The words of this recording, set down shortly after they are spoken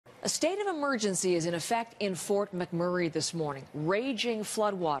A state of emergency is in effect in Fort McMurray this morning. Raging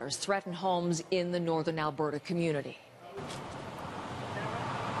floodwaters threaten homes in the northern Alberta community.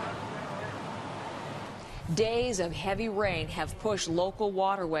 Days of heavy rain have pushed local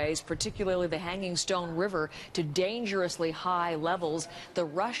waterways, particularly the Hanging Stone River, to dangerously high levels. The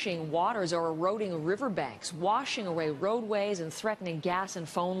rushing waters are eroding riverbanks, washing away roadways and threatening gas and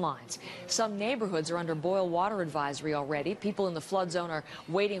phone lines. Some neighborhoods are under boil water advisory already. People in the flood zone are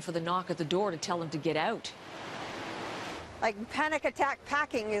waiting for the knock at the door to tell them to get out. Like panic attack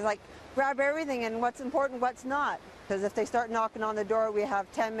packing is like grab everything and what's important, what's not. Because if they start knocking on the door, we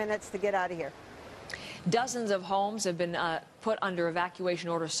have 10 minutes to get out of here. Dozens of homes have been put under evacuation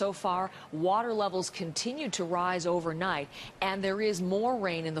orders so far. Water levels continue to rise overnight, and there is more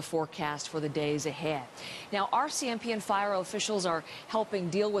rain in the forecast for the days ahead. Now, RCMP and fire officials are helping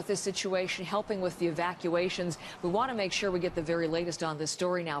deal with this situation, helping with the evacuations. We want to make sure we get the very latest on this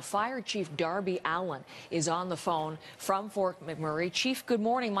story now. Fire Chief Darby Allen is on the phone from Fort McMurray. Chief, good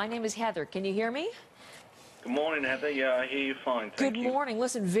morning. My name is Heather. Can you hear me? Good morning, Heather. Yeah, I hear you fine. Thank you. Good morning.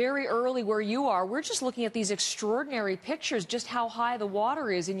 Listen, very early where you are, we're just looking at these extraordinary pictures, just how high the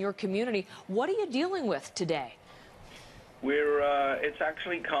water is in your community. What are you dealing with today? It's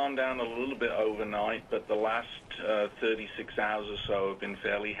actually calmed down a little bit overnight, but the last 36 hours or so have been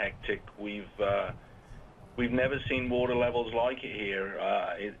fairly hectic. We've never seen water levels like it here.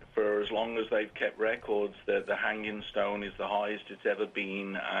 For as long as they've kept records, the Hanging Stone is the highest it's ever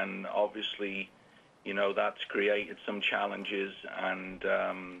been, and obviously, you know, that's created some challenges and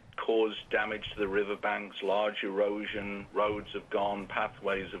caused damage to the riverbanks, large erosion, roads have gone,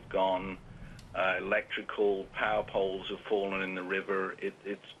 pathways have gone, electrical power poles have fallen in the river.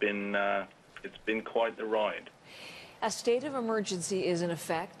 It's been quite the ride. A state of emergency is in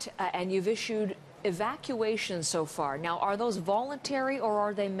effect, and you've issued evacuations so far. Now, are those voluntary or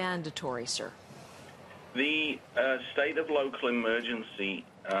are they mandatory, sir? The state of local emergency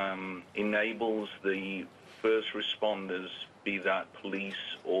enables the first responders, be that police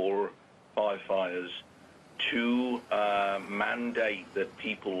or firefighters, to mandate that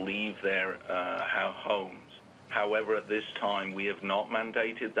people leave their homes. However, at this time, we have not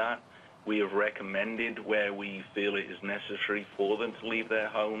mandated that. We have recommended where we feel it is necessary for them to leave their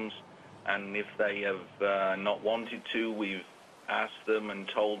homes, and if they have not wanted to, we've asked them and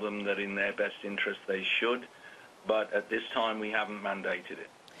told them that in their best interest they should, but at this time we haven't mandated it.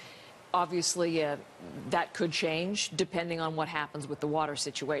 Obviously, that could change depending on what happens with the water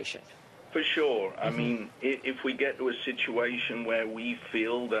situation. For sure. I mean, if we get to a situation where we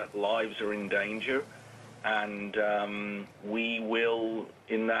feel that lives are in danger, and we will,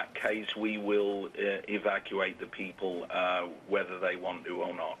 in that case, we will evacuate the people whether they want to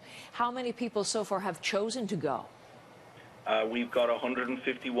or not. How many people so far have chosen to go? We've got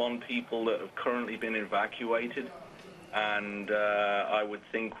 151 people that have currently been evacuated, and I would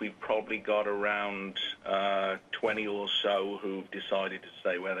think we've probably got around 20 or so who've decided to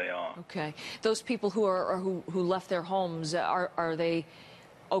stay where they are. Okay. Those people who left their homes, are they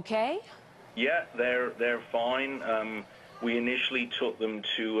okay? Yeah, they're fine. We initially took them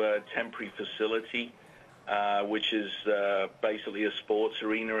to a temporary facility, which is basically a sports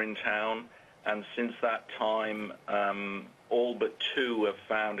arena in town. And since that time, all but 2 have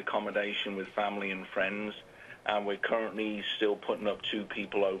found accommodation with family and friends, and we're currently still putting up 2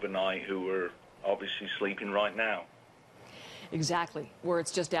 people overnight who are obviously sleeping right now. Exactly, where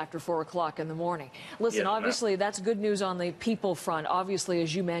it's just after 4 o'clock in the morning. Listen, yes, obviously that's good news on the people front. Obviously,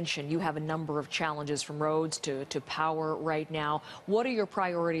 as you mentioned, you have a number of challenges from roads to power right now. What are your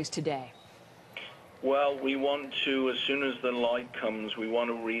priorities today? Well, we want to, as soon as the light comes, we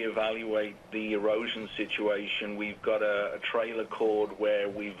want to reevaluate the erosion situation. We've got a trailer cord where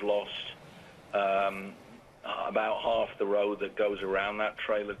we've lost about half the road that goes around that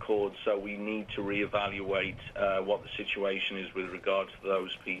trailer cord, so we need to reevaluate what the situation is with regard to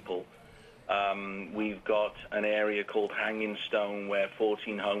those people. We've got an area called Hanging Stone where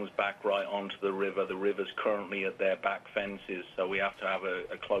 14 homes back right onto the river. The river's currently at their back fences, so we have to have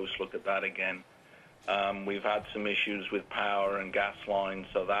a close look at that again. We've had some issues with power and gas lines,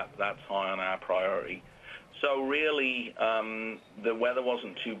 so that's high on our priority. So really, the weather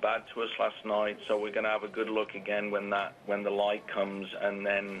wasn't too bad to us last night, so we're going to have a good look again when the light comes. And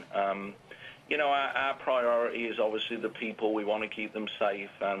then, you know, our priority is obviously the people. We want to keep them safe,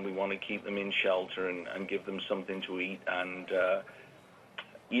 and we want to keep them in shelter and give them something to eat. And,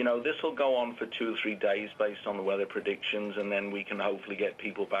 you know, this will go on for 2 or 3 days based on the weather predictions, and then we can hopefully get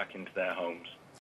people back into their homes.